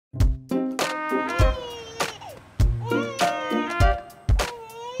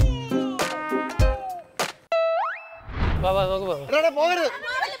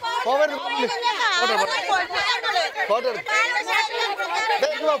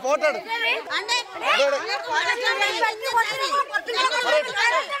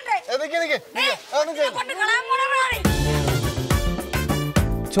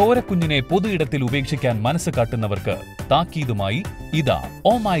ചോരക്കുഞ്ഞിനെ പൊതുയിടത്തിൽ ഉപേക്ഷിക്കാൻ മനസ്സ് കാട്ടുന്നവർക്ക് താക്കീതുമായി ഇതാ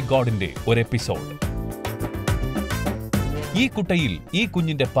ഓ മൈ ഗോഡിന്റെ ഒരു എപ്പിസോഡ്. ഈ കുട്ടയിൽ ഈ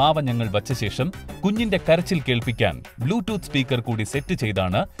കുഞ്ഞിന്റെ പാവ ഞങ്ങൾ വച്ച ശേഷം കുഞ്ഞിന്റെ കരച്ചിൽ കേൾപ്പിക്കാൻ ബ്ലൂടൂത്ത് സ്പീക്കർ കൂടി സെറ്റ്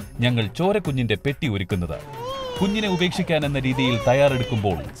ചെയ്താണ് ഞങ്ങൾ ചോരക്കുഞ്ഞിന്റെ പെട്ടി ഒരുക്കുന്നത്. കുഞ്ഞിനെ ഉപേക്ഷിക്കാൻ എന്ന രീതിയിൽ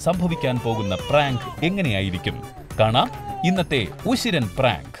തയ്യാറെടുക്കുമ്പോൾ സംഭവിക്കാൻ പോകുന്ന പ്രാങ്ക് എങ്ങനെയായിരിക്കും? കാണാം ഇന്നത്തെ ഉശിരൻ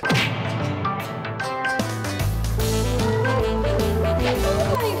പ്രാങ്ക്.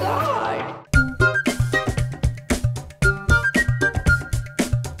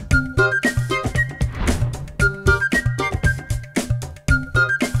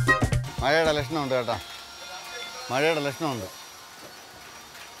 മഴയുടെ ലക്ഷണമുണ്ട് കേട്ടോ, മഴയുടെ ലക്ഷണമുണ്ട്.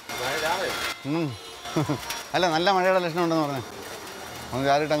 അല്ല, നല്ല മഴയുടെ ലക്ഷണമുണ്ടെന്ന് പറഞ്ഞു. ഒന്ന്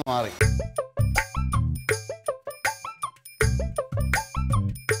ചാരിട്ടങ്ങ് മാറി.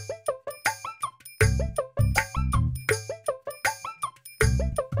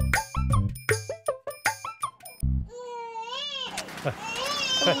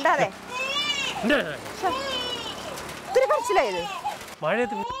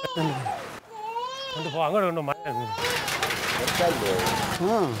 അങ്ങോട്ട് മഴ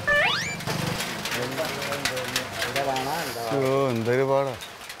എന്തൊരു പാടാ,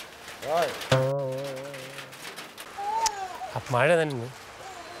 മഴ തന്നെ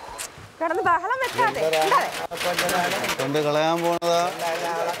കൊണ്ട് കളയാൻ പോണതാ.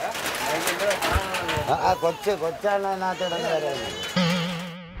 കൊച്ചാണ് അതിനകത്ത് ഇടന്ന് വരുന്നത്.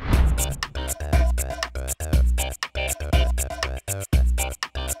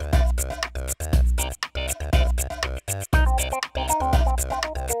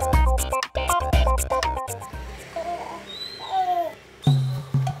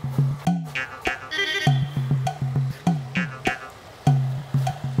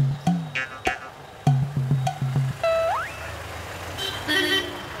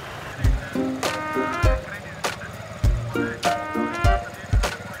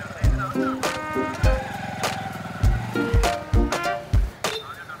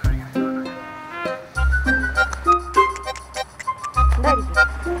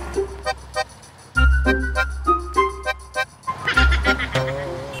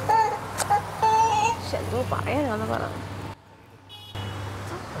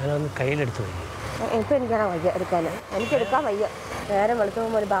 കയ്യിലെടുത്തു. ഇപ്പം എനിക്കാണ് വയ്യ എടുക്കാൻ, എനിക്കെടുക്കാൻ വയ്യ. നേരെ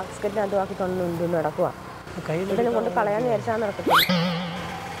വെളുത്തുമ്പോൾ ഒരു ബാസ്ക്കറ്റിനകത്ത് ആക്കി തൊണ്ടുണ്ട് നടക്കുക. കയ്യിലും കൊണ്ട് കളയാൻ വിചാരിച്ചാൽ നടക്കത്തില്ല.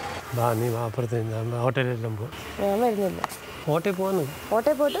 ഹോട്ടലിലെല്ലാം പോകും. ഞാൻ വരുന്നില്ല. ഹോട്ടലിൽ പോകുന്നു.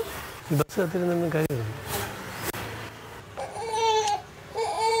 ഹോട്ടലിൽ പോയിട്ട് ബസ് കത്തിരുന്ന് കഴിയും.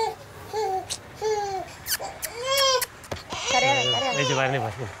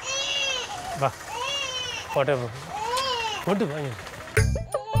 വാ ഹോട്ടലിൽ പോകും. കൊണ്ട് വാങ്ങി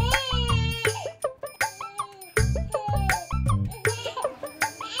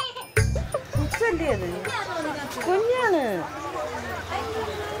കുഞ്ഞാണ്.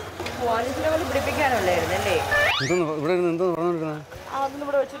 പോലീസിനെ കൊണ്ട് പിടിപ്പിക്കാനുള്ളായിരുന്നല്ലേ? ഇവിടെ എന്തോ പറഞ്ഞോണ്ടിരുന്ന അതൊന്നും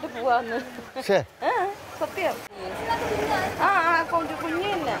ഇവിടെ വെച്ചിട്ട് പോവാന്ന്. സത്യം.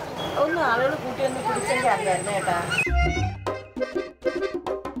 കുഞ്ഞില്ല ഒന്ന് ആളുകൾ കൂട്ടി ഒന്ന് പിടിച്ചെങ്കിൽ അറിയായിരുന്നു കേട്ടാ.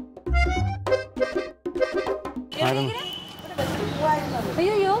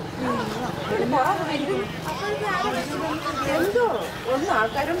 അയ്യോ എന്തോ ഒന്ന്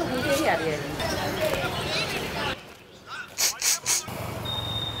ആൾക്കാരൊന്ന് കൂട്ടിയേ അറിയായിരുന്നു.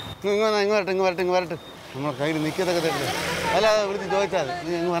 ഇങ്ങ് വരട്ടെ നമ്മളെ കയ്യിൽ നിൽക്കത്തൊക്കെ തരില്ല. അല്ല വിളിച്ച് ചോദിച്ചാൽ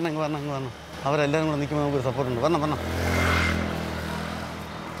നീ അങ്ങ് വരണം. അവരെല്ലാവരും കൂടെ നിൽക്കുമ്പോൾ നമുക്കൊരു സപ്പോർട്ടുണ്ട്. വരണം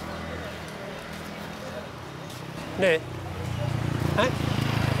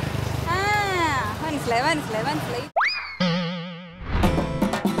മനസ്സിലായി.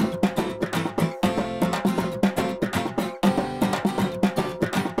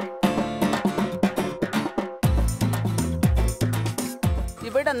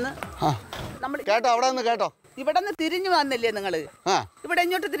 കേട്ടോ, അവിടെ നിന്ന് കേട്ടോ. ഇവിടെ നിന്ന് തിരിഞ്ഞു വന്നില്ലേ നിങ്ങള്? ഇവിടെ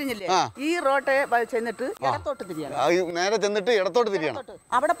ഇങ്ങോട്ട് തിരിഞ്ഞില്ലേ? ഈ റോഡ് ചെന്നിട്ട് ഇടത്തോട്ട് തിരിയണം. നേരെ ചെന്നിട്ട് ഇടത്തോട്ട് തിരിയണം.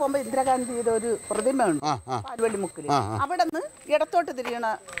 അവിടെ പോകുമ്പോ ഇന്ദിരാഗാന്ധിയുടെ ഒരു പ്രതിമയുണ്ട് പാൽവള്ളിമുക്കില്. അവിടെ നിന്ന് ഇടത്തോട്ട് തിരിയണ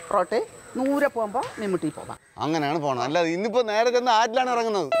റോഡ് നൂരെ പോകുമ്പോ മീമുട്ടി പോവാം. അങ്ങനെയാണ് പോണം. അല്ലാതെ ഇന്നിപ്പോ നേരെ ചെന്ന് ആറ്റിലാണ്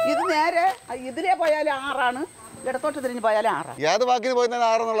ഇറങ്ങുന്നത്. ഇത് നേരെ ഇതിലേ പോയാലും 6 ഇടത്തോട്ട് തിരിഞ്ഞ് പോയാലും 6. ഏത് ബാക്കിന് പോയി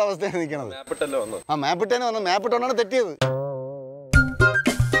 6 എന്നുള്ള അവസ്ഥയാണ് നിൽക്കുന്നത്. മാപ്പിട്ടേനെ വന്നു. മാപ്പിട്ടോണ്ടാണ് തെറ്റിയത്.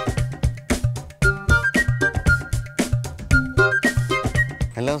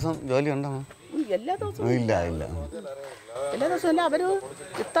 എല്ലാ ദിവസവും ജോലി ഉണ്ടോ? എല്ലാ ദിവസവും ഇല്ല ഇല്ല എല്ലാ ദിവസവും അല്ല അവർ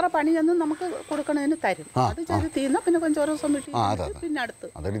ഇത്ര പണിയൊന്നും നമുക്ക് കൊടുക്കണതിന് തരും. അത് ചെയ്ത് തീർന്ന പിന്നെ കുറച്ച് ഓരോ ദിവസം വീട്ടിൽ പിന്നെ അടുത്ത്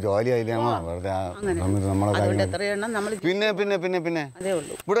അതൊരു ജോലിയായില്ലേ അതുകൊണ്ട് എത്രയെണ്ണം നമ്മൾ പിന്നെ പിന്നെ പിന്നെ പിന്നെ അതേ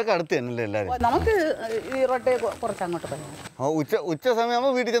ഉള്ളൂ. ഇവിടെ അടുത്ത് തന്നെയല്ലേ എല്ലാവരും. നമുക്ക് ഈ റൊട്ടെ കുറച്ച് അങ്ങോട്ട് പറയാം. ഉച്ച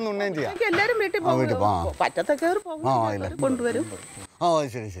സമയമാകുമ്പോൾ വീട്ടിൽ ചെന്ന് ഉണ്ണയും ചെയ്യാം. എല്ലാവരും വീട്ടിൽ പോകും. പറ്റത്തെ കയറി പോകും, കൊണ്ടുവരും. ഓ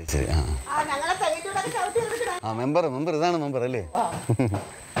ശരി ശരി ശരി. ആ മെമ്പർ ഇതാണ് മെമ്പർ അല്ലേ?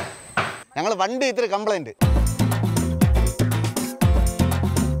 ഞങ്ങൾ വണ്ടി ഇത്തിരി കംപ്ലൈന്റ്.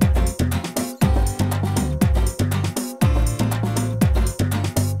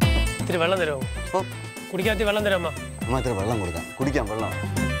 ഇത്തിരി വെള്ളം തരുമോ? കുടിക്കാൻ ഇത്തിരി വെള്ളം തരാമോ? അമ്മ ഇത്തിരി വെള്ളം കൊടുക്കാം, കുടിക്കാം വെള്ളം.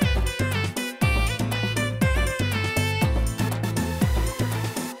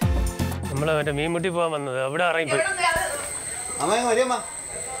 നമ്മളെ മറ്റേ മീൻമുട്ടി പോകാൻ വന്നത് അവിടെ ഇറങ്ങിപ്പോയി. അമ്മ വരിയമ്മ.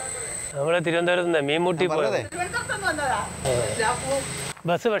 നമ്മളെ തിരുവനന്തപുരത്ത് നിന്ന് മീൻമുട്ടി പോയത്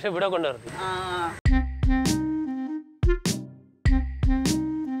ബസ് പക്ഷെ ഇവിടെ കൊണ്ട് നിർത്തി.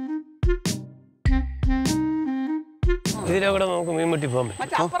 ഇതിലെ കൂടെ നമുക്ക് മീൻമുട്ടി പോകാൻ പറ്റും.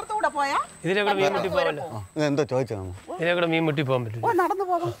 ഇതിലെ കൂടെ മീൻമുട്ടി പോകാമല്ലോ. എന്തോ ചോദിച്ചോ? ഇതിലെ കൂടെ മീൻമുട്ടി പോകാൻ പറ്റും. നടന്നു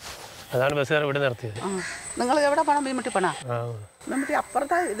പോകാം. അതാണ് ബസ്സുകാർ ഇവിടെ നിർത്തിയത്. നിങ്ങൾ എവിടെ പോകണം? മീൻമുട്ടി പോണ? മീൻമുട്ടി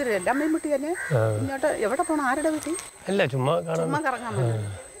അപ്പുറത്തെ ഇതിലെല്ലാം മീൻമുട്ടി തന്നെ. ഇങ്ങോട്ട് എവിടെ പോകണം? ആരുടെ വീട്ടിൽ? അല്ല ചുമ്മാ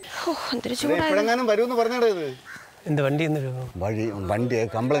കറങ്ങാൻ വരുമെന്ന് പറഞ്ഞത്. എന്ത് വണ്ടി വണ്ടി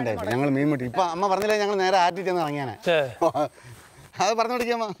കംപ്ലൈന്റ് ആയിട്ട് ഞങ്ങൾ മീൻമുട്ടി. ഇപ്പൊ അമ്മ പറഞ്ഞില്ല ഞങ്ങൾ നേരെ ആറ്റി ചെന്ന് ഇറങ്ങിയാനെ. അത് പറഞ്ഞു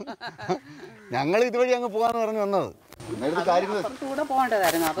പിടിക്കാമ്മ. ഞങ്ങൾ ഇതുവഴി അങ്ങ് പോകാന്ന് പറഞ്ഞു വന്നത്. കൂടെ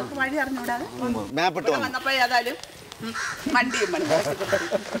പോകേണ്ടതായിരുന്നു. അവർക്ക് വഴി അറിഞ്ഞൂടാതെ മാപ്പിട്ട് വന്നപ്പോ ഏതായാലും വണ്ടിയും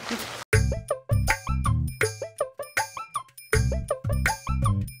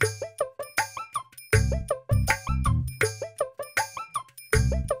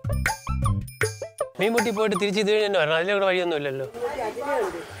മീൻമുട്ടി പോയിട്ട് തിരിച്ച് ഇത് കഴിഞ്ഞ് തന്നെ വരണം. അതിലേക്കൂടെ വഴിയൊന്നും ഇല്ലല്ലോ.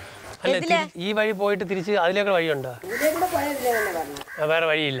 അല്ല ഈ വഴി പോയിട്ട് തിരിച്ച് അതിലേക്കൂടെ വഴിയുണ്ടോ? വേറെ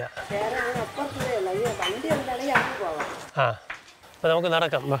വഴിയില്ല. ആ അപ്പൊ നമുക്ക്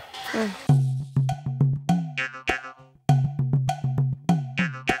നടക്കാം. വാ.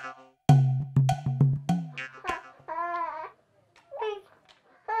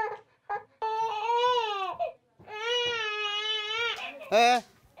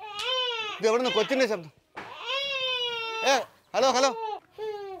 എവിടുന്ന് കൊച്ചിന്റെ ശബ്ദം? ഹലോ ഹലോ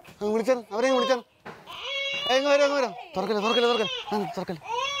വിളിച്ചാൽ അവരെയും വിളിച്ചാൽ എങ്ങ് വരാം. തുറക്കല്ലേ.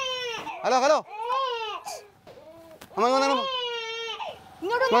 ഹലോ ഹലോ അമ്മ വന്നാണോ?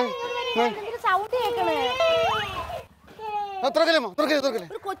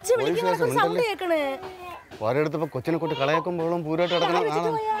 ഒരിടത്തിപ്പോ കൊച്ചിനെ കൊണ്ട് കളയാക്കുമ്പോഴും പൂരായിട്ട് കിടക്കണം.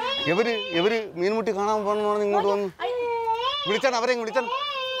 ഇവര് മീൻമുട്ടി കാണാൻ പോകണമെന്ന് ഇങ്ങോട്ട് വന്നു വിളിച്ചാണ്. അവരെയും വിളിച്ചാണ്.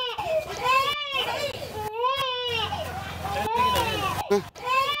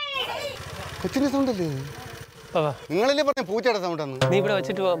 കൊച്ചിന്റെ സൗണ്ട് അല്ലേ? നിങ്ങളല്ലേ പറഞ്ഞ പൂച്ചയുടെ സൗണ്ട് ആണ്. നീ ഇവിടെ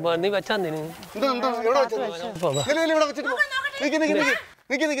വെച്ചിട്ട് നീ വെച്ചാ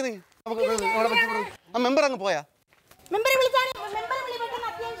മെമ്പർ അങ്ങ് പോയാ?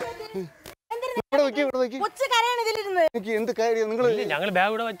 എന്ത് കാര്യം? ഞങ്ങൾ ബാഗ്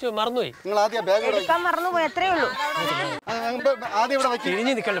ഇവിടെ വെച്ച് മറന്നുപോയി. നിങ്ങൾ ആദ്യം ബാഗ് മറന്നുപോയി. എത്രേ ഉള്ളൂ. ആദ്യം ഇവിടെ വെക്കി.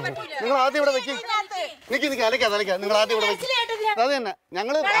 നിങ്ങൾ ആദ്യം ഇവിടെ വെക്കി. നിക്ക് അലക്കാതെ. നിങ്ങൾ ആദ്യം ഇവിടെ വെക്കി. അത് തന്നെ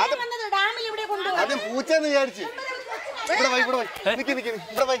ഞങ്ങള് ആദ്യം പൂച്ചെന്ന് വിചാരിച്ച്. ഇവിടെ നിക്ക്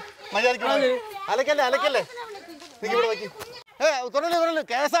ഇവിടെ മര്യാദക്ക് അലക്കല്ലേ. നിക്ക് ഇവിടെ വെക്കി. തുറന്നു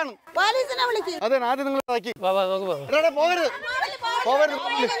കേസാണ്. അതെ ആദ്യം നിങ്ങൾ വെക്കി. പോകരുത്.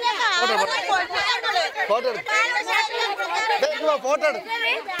 ഫോട്ടോ എടു.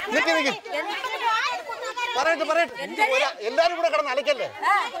 നിക്ക് പറയട്ടെ. എല്ലാരും കൂടെ കിടന്ന് അലക്കല്ലേ.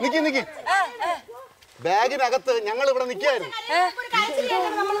 നിക്ക് ബാഗിനകത്ത് ഞങ്ങൾ ഇവിടെ നിൽക്കായിരുന്നു.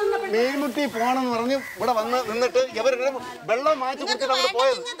 മീൻമുട്ടി പോണെന്ന് പറഞ്ഞ് ഇവിടെ വന്ന് നിന്നിട്ട് ഇവരുടെ വെള്ളം മാറ്റി കുടിച്ചിട്ട് അങ്ങോട്ട്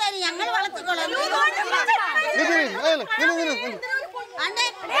പോയത്.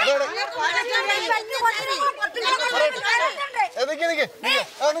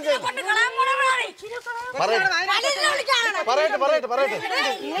 പറയട്ടെ.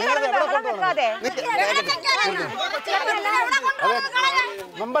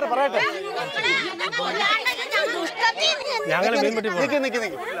 നമ്പർ പറയട്ടെ.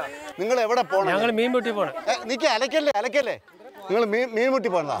 നിങ്ങൾ എവിടെ പോണം? ഞങ്ങൾ മീൻമുട്ടി പോണം. നിക്ക് അലക്കല്ലേ. നിങ്ങൾ മീൻമുട്ടി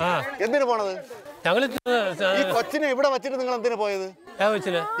പോണതാ? എന്തിനു പോണത്? ഈ കൊച്ചിനെ ഇവിടെ വെച്ചിട്ട് നിങ്ങൾ എന്തിനാ പോയത്?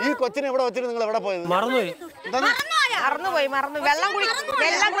 ഈ കൊച്ചിനെ ഇവിടെ വെച്ചിട്ട് നിങ്ങൾ എവിടെ പോയത്? മറന്നുപോയി.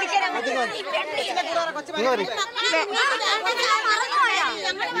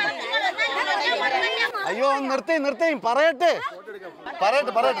 അയ്യോ നിർത്തി പറയട്ടെ.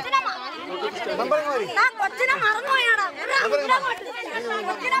 നമ്പർ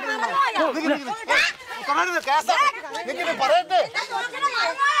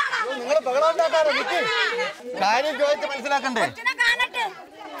നിങ്ങൾ ബഹളമുണ്ടാക്കാറോ? കാര്യം ചോദിച്ച് മനസ്സിലാക്കണ്ടേ?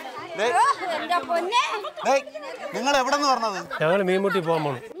 നിങ്ങൾ എവിടെ നിന്ന് പറഞ്ഞത്? ഞങ്ങൾ മീൻമുട്ടി പോകാൻ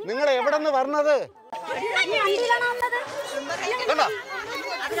പോണു. നിങ്ങൾ എവിടെ നിന്ന് പറഞ്ഞത്?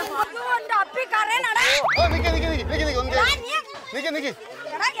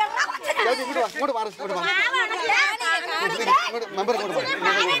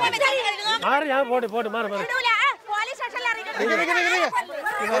 മാറി ഞാൻ പോട്ടെ പോട്ടെ മാറി മാറി.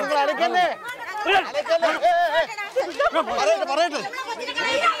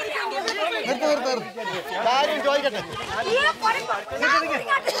 കാര്യം ചോദിക്കട്ടെ.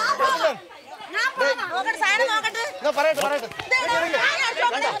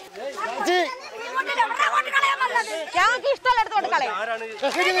 ഞങ്ങൾക്ക് ഇഷ്ടമല്ല എടുത്തോണ്ട് കളയും.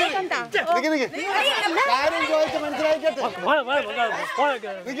 കാര്യം ചോദിച്ച് മനസ്സിലാക്കട്ടെ.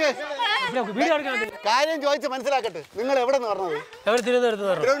 കാര്യം ചോദിച്ച് മനസ്സിലാക്കട്ടെ. നിങ്ങൾ എവിടെ നിന്ന് പറഞ്ഞത്? ഞങ്ങൾ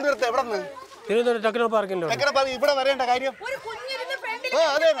തിരുവനന്തപുരത്ത് എവിടെ നിന്ന്? തിരുവനന്തപുരം ടെക്നോ പാർക്കിൻ്റെ ഇവിടെ വരേണ്ട കാര്യം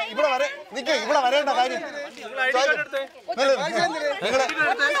അതെ ഇവിടെ വരേണ്ട കാര്യം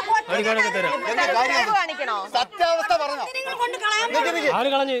സത്യാവസ്ഥ പറഞ്ഞോ?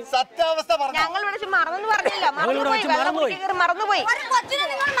 സത്യാവസ്ഥ പറഞ്ഞോ? ഞങ്ങൾ വിളിച്ച് മറന്നു പറഞ്ഞില്ല, മറന്നുപോയി.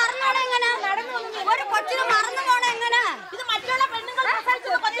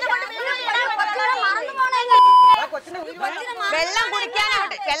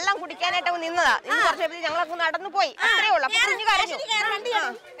 വെള്ളം കുടിക്കാനായിട്ട് നിന്നതാ. കുറച്ച് ഞങ്ങളൊക്കെ നടന്നു പോയി, അത്രേ ഉള്ളൂ. അപ്പൊ കുഞ്ഞു കരഞ്ഞു.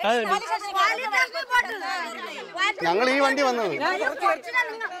 ഞങ്ങൾ ഈ വണ്ടി വന്നത്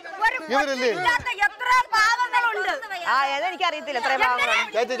ഇവരല്ലേ? ആ ഏതെനിക്ക് അറിയത്തില്ല എത്ര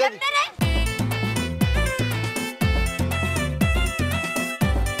പാവങ്ങളുണ്ട്.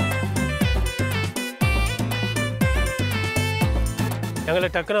 ഞങ്ങൾ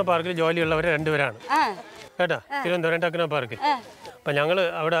ടെക്നോ പാർക്കിൽ ജോലിയുള്ളവർ 2 പേരാണ് കേട്ടോ, തിരുവനന്തപുരം ടെക്നോ പാർക്കിൽ. അപ്പം ഞങ്ങൾ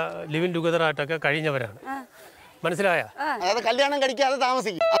അവിടെ ലിവിങ് ടുഗദർ ആയിട്ടൊക്കെ കഴിഞ്ഞവരാണ്. മനസ്സിലായ? അതായത് കല്യാണം കഴിക്കാതെ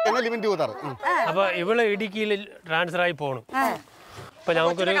താമസിക്കും. Living together. അപ്പോൾ ഇവള് ഇടുക്കിയിൽ ട്രാൻസ്ഫർ ആയി പോകണം. അപ്പം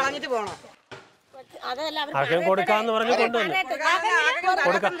ഞങ്ങൾക്കൊരു ആർക്കും കൊടുക്കാന്ന് പറഞ്ഞ് കൊണ്ടുവന്നു.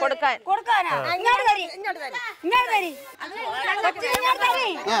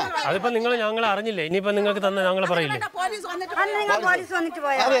 അതിപ്പോ നിങ്ങൾ ഞങ്ങൾ അറിഞ്ഞില്ലേ, ഇനിയിപ്പോ നിങ്ങൾക്ക് തന്നെ ഞങ്ങൾ പറയില്ലേ?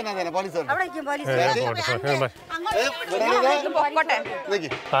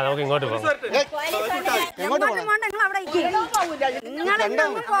 നമുക്ക് ഇങ്ങോട്ട് പോകാം.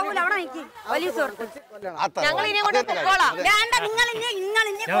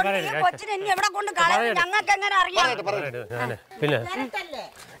 പിന്നെ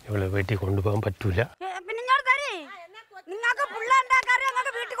ഇവള് വീട്ടിൽ കൊണ്ടുപോകാൻ പറ്റൂല. നിങ്ങൾക്ക് പിള്ളേണ്ടാക്കാറ്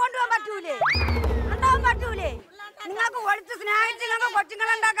ഞങ്ങൾക്ക് വീട്ടിൽ കൊണ്ടുപോകാൻ പറ്റൂലേ? നിങ്ങൾക്ക് ഒളിച്ച് സ്നേഹിച്ച് ഞങ്ങൾക്ക്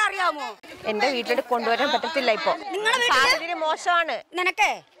കൊച്ചുങ്ങളെ ഉണ്ടാക്കാൻ അറിയാമോ? എന്റെ വീട്ടിൽ കൊണ്ടുവരാൻ പറ്റത്തില്ല. ഇപ്പൊ സാഹചര്യം മോശമാണ്.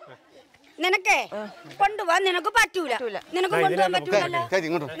 നിനക്കേ കൊണ്ടുപോകാൻ നിനക്ക് പറ്റൂല. നിനക്ക് കൊണ്ടുപോകാൻ പറ്റൂലല്ലോ.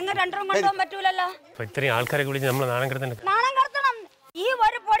 നിങ്ങൾ രണ്ടും കൊണ്ടുപോകാൻ പറ്റൂലല്ലോ. ഇത്രയും ആൾക്കാരെ വിളിച്ച് നമ്മൾ നാണം കെടുത്തണം. ഈ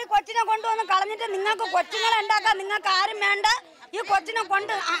ഒരു പൊടി കൊച്ചിനെ കൊണ്ടുവന്ന് കളഞ്ഞിട്ട് നിങ്ങൾക്ക് കൊച്ചുങ്ങളെ ഉണ്ടാക്കാൻ നിങ്ങൾക്ക് ആരും വേണ്ട. ഈ കൊച്ചിനെ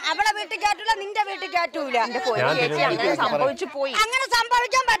കൊണ്ട് അവളെ വീട്ടിൽ കയറ്റൂല, നിന്റെ വീട്ടിൽ കയറ്റൂല. അങ്ങനെ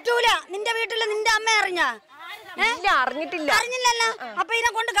സംഭവിക്കാൻ പറ്റൂല. നിന്റെ വീട്ടില് നിന്റെ അമ്മ അറിഞ്ഞില്ലല്ലോ. അപ്പൊ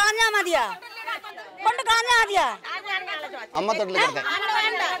ഇതിനെ കൊണ്ട് കളഞ്ഞാ മതിയാ?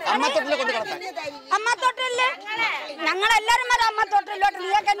 അമ്മത്തോട്ടില്ലേ? ഞങ്ങളെല്ലാരും വരെ അമ്മത്തോട്ടില്ലോട്ട്.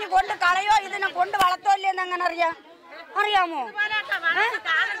 നീയൊക്കെ എന്നെ കൊണ്ട് കളയോ ഇതിനെ കൊണ്ട് വളർത്തോ ഇല്ലെന്ന് അങ്ങനെ അറിയാമോ?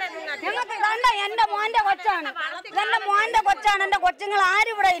 ഞങ്ങൾക്ക് കണ്ട എന്റെ മോന്റെ കൊച്ചാണ്, ഇതെന്റെ മോന്റെ കൊച്ചാണ്. എന്റെ കൊച്ചുങ്ങൾ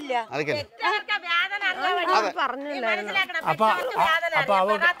ആരും ഇവിടെ ഇല്ല.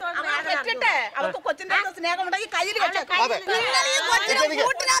 കാണട്ടെ കൊച്ചിനെ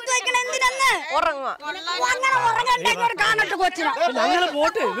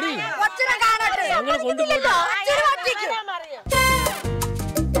കാണട്ടെ.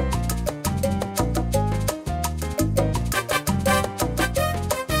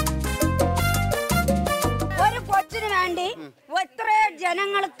 എത്രയോ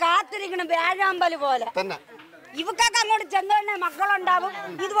ജനങ്ങൾ കാത്തിരിക്കണം വ്യാഴാമ്പല് പോലെ. ഇവക്കൊക്കെ അങ്ങോട്ട് ചെന്നോണ്ടേ മക്കളുണ്ടാവും.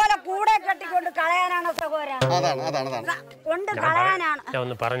 ഇതുപോലെ കൂടെ കെട്ടിക്കൊണ്ട് കളയാനാണ് സഹോദര, കൊണ്ട് കളയാനാണ്.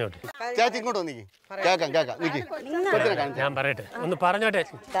 ഒന്ന് പറഞ്ഞോട്ടെ, ഞാൻ പറയട്ടെ, ഒന്ന് പറഞ്ഞോട്ടെ.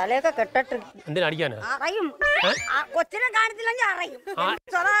 തലയൊക്കെ കെട്ടിട്ട് എന്തിനടിക്കാനാ? അറിയും. കൊച്ചിനെ കാണിച്ചില്ലെങ്കിൽ അറിയും.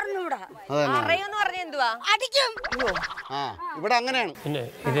 സാധാരണൂടാ അറിയുമെന്ന് പറഞ്ഞ എന്തുവാ? അടിക്കും. ഇവിടെ അങ്ങനെയാണ്. പിന്നെ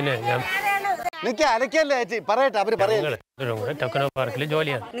ഇതിന് ഞാൻ നിക്ക് അലക്കല്ലേ ചേച്ചി പറയട്ടെ അവര് പറയട്ടെ ടെക്നോ പാർക്കിൽ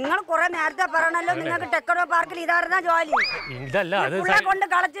ജോലിയാണ്. നിങ്ങൾ കുറെ നേരത്തെ പറയണല്ലോ നിങ്ങൾക്ക് ടെക്നോ പാർക്കിൽ ഇതായിരുന്ന ജോലി. ഇതല്ല അത് കൊണ്ട്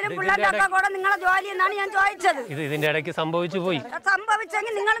കളച്ചിലും പിള്ളേരുടെ കൂടെ നിങ്ങളെ ജോലി എന്നാണ് ഞാൻ ചോദിച്ചത്. ഇതിന്റെ ഇടയ്ക്ക് സംഭവിച്ചു പോയി.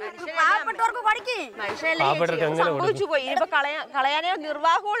 സംഭവിച്ചെങ്കിൽ നിങ്ങൾ പാവപ്പെട്ടവർക്ക് പഠിക്കും. സംഭവിച്ചു പോയി. ഇനിയിപ്പോ കളയാനേ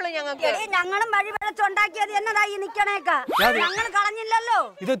നിർവാഹമുള്ളൂ ഞങ്ങൾക്ക്. ഞങ്ങളും വഴി വെച്ചുണ്ടാക്കിയത് എന്നതായി നിക്കണേക്കാ. ഞങ്ങൾ കളഞ്ഞില്ലല്ലോ.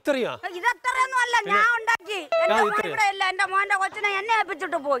 ഇതെത്രയൊന്നും അല്ല, ഞാൻ ഉണ്ടാക്കി. ഇവിടെ ഇല്ല, എന്റെ മോന്റെ കൊച്ചിനെ എന്നെ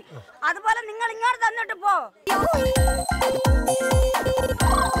ഏൽപ്പിച്ചിട്ട് പോയി. അതുപോലെ നിങ്ങൾ ഇങ്ങോട്ട് തന്നിട്ട് പോ.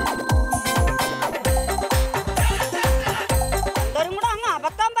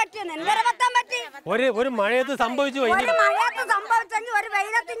 ഒരു മഴയത്ത് സംഭവിച്ചു പോയി. സംഭവിച്ചെങ്കിൽ ഒരു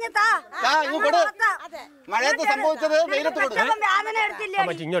വെയിലത്തിഞ്ഞ് താ. മഴയത്ത് സംഭവിച്ചത് വെയിലത്ത് വേദന എടുത്തില്ലേ?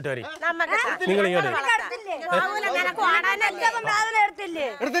 ഇങ്ങോട്ട് വരി, നിങ്ങൾ ഇങ്ങോട്ട് വേദന എടുത്തില്ലേ?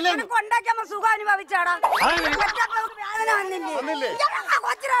 കൊണ്ടാക്കുമ്പോ സുഖം അനുഭവിച്ചാടാ. വേദന വന്നില്ലേ?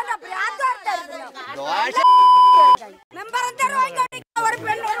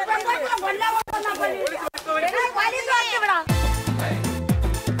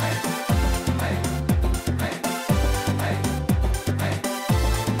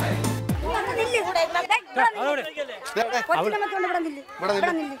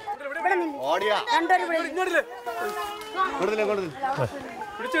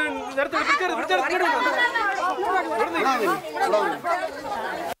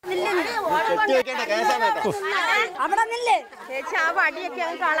 അവിടെ നില്ലേ ചേച്ചി, ആ വടിയൊക്കെ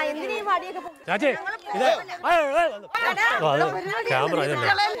കാണാം. എന്തിനാ ഈ വടിയൊക്കെ? ക്യാമറ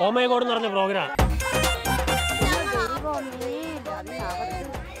ഓമയകോട് എന്ന് പറഞ്ഞ പ്രോഗ്രാം.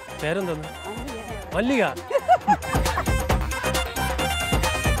 പേരെന്തോന്ന്? മല്ലിക.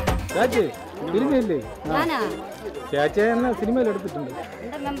 ചേച്ചി സിനിമയില്ലേ? ചേച്ചി എന്ന സിനിമയിൽ എടുത്തിട്ടുണ്ട്.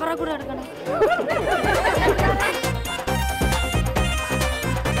 എന്റെ മെമ്പറെ കൂടെ എടുക്കണം.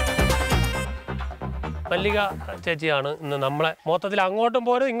 മല്ലിക ചേച്ചിയാണ് ഇന്ന് നമ്മളെ മൊത്തത്തിൽ അങ്ങോട്ടും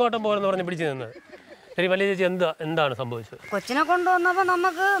പോരും ഇങ്ങോട്ടും പോരും എന്ന് പറഞ്ഞ് പിടിച്ചു നിന്നത്. ശരി, മല്ലിക ചേച്ചി എന്താണ് സംഭവിച്ചത്? കൊച്ചിനെ കൊണ്ടുവന്നപ്പോ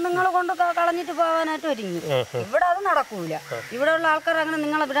നമുക്ക് നിങ്ങൾ കൊണ്ട് കളഞ്ഞിട്ട് പോകാനായിട്ട് ഒരുങ്ങി. ഇവിടെ അത് നടക്കൂല. ഇവിടെ ഉള്ള ആൾക്കാർ അങ്ങനെ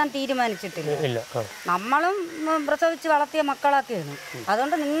നിങ്ങളെ വിടാൻ തീരുമാനിച്ചിട്ടില്ല. നമ്മളും പ്രസവിച്ച് വളർത്തിയ മക്കളൊക്കെയാണ്.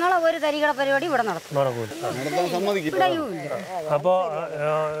 അതുകൊണ്ട് നിങ്ങളെ ഒരു തരികട പരിപാടി ഇവിടെ നടക്കും. അപ്പോ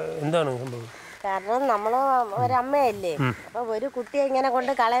എന്താണ് സംഭവിച്ചത്? കാരണം നമ്മള് ഒരമ്മയല്ലേ, അപ്പൊ ഒരു കുട്ടിയെ ഇങ്ങനെ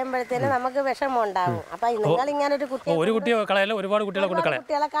കൊണ്ട് കളയുമ്പോഴത്തേന് നമുക്ക് വിഷമം ഉണ്ടാവും. അപ്പൊ നിങ്ങൾ ഇങ്ങനെ ഒരു കുട്ടിയെ കളയല്ല, ഒരുപാട്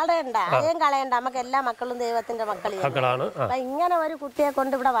കുട്ടികളെ കളയണ്ട, ആരെയും കളയണ്ട. നമുക്ക് എല്ലാ മക്കളും ദൈവത്തിന്റെ മക്കളാണ്. അപ്പൊ ഇങ്ങനെ ഒരു കുട്ടിയെ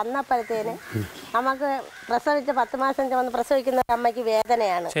കൊണ്ട് ഇവിടെ വന്നപ്പോഴത്തേന് നമുക്ക് പ്രസവിച്ച് 10 മാസം വന്ന് പ്രസവിക്കുന്ന അമ്മയ്ക്ക്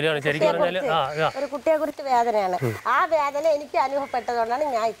വേദനയാണ്. ഒരു കുട്ടിയെ കുറിച്ച് വേദനയാണ്. ആ വേദന എനിക്ക് അനുഭവപ്പെട്ടതുകൊണ്ടാണ്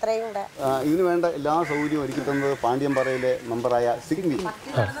ഞാൻ ഇത്രയും കൂടെ ഇതിനു വേണ്ട എല്ലാ സൗകര്യവും ഒരുക്കി തന്നത് പാണ്ഡ്യംപാറയിലെ മെമ്പറായ സിഗ്നി.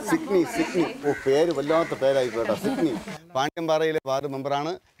 പേര് വല്ലാത്ത പേരായി കേട്ടോ, സിഗ്നി. പാണ്ഡ്യംപാറയിലെ വാർഡ്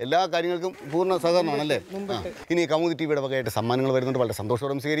മെമ്പറാണ്. എല്ലാ കാര്യങ്ങൾക്കും പൂർണ്ണ സഹകരണമാണല്ലേ. ഇനി കൗമുദി ടിവിയുടെ വകയായിട്ട് സമ്മാനങ്ങൾ വരുന്നുണ്ട്. വളരെ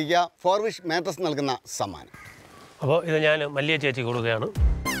സന്തോഷത്തോടെ സ്വീകരിക്കുക. ഫോർവിഷ് മാട്രസ് നൽകുന്ന സമ്മാനം. അപ്പോൾ ഇത് ഞാൻ മല്ലിക ചേച്ചി കൊടുക്കുകയാണ്.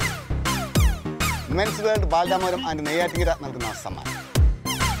 Men's world Balaramapuram and Neyyattinkara നൽകുന്ന സമ്മാനം.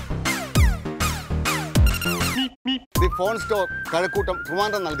 The phone store Kazhakkoottam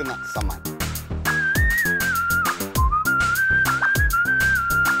Trivandrum നൽകുന്ന സമ്മാനം.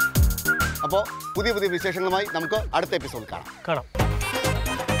 അപ്പോൾ പുതിയ വിശേഷങ്ങളുമായി നമുക്ക് അടുത്ത എപ്പിസോഡ് കാണാം.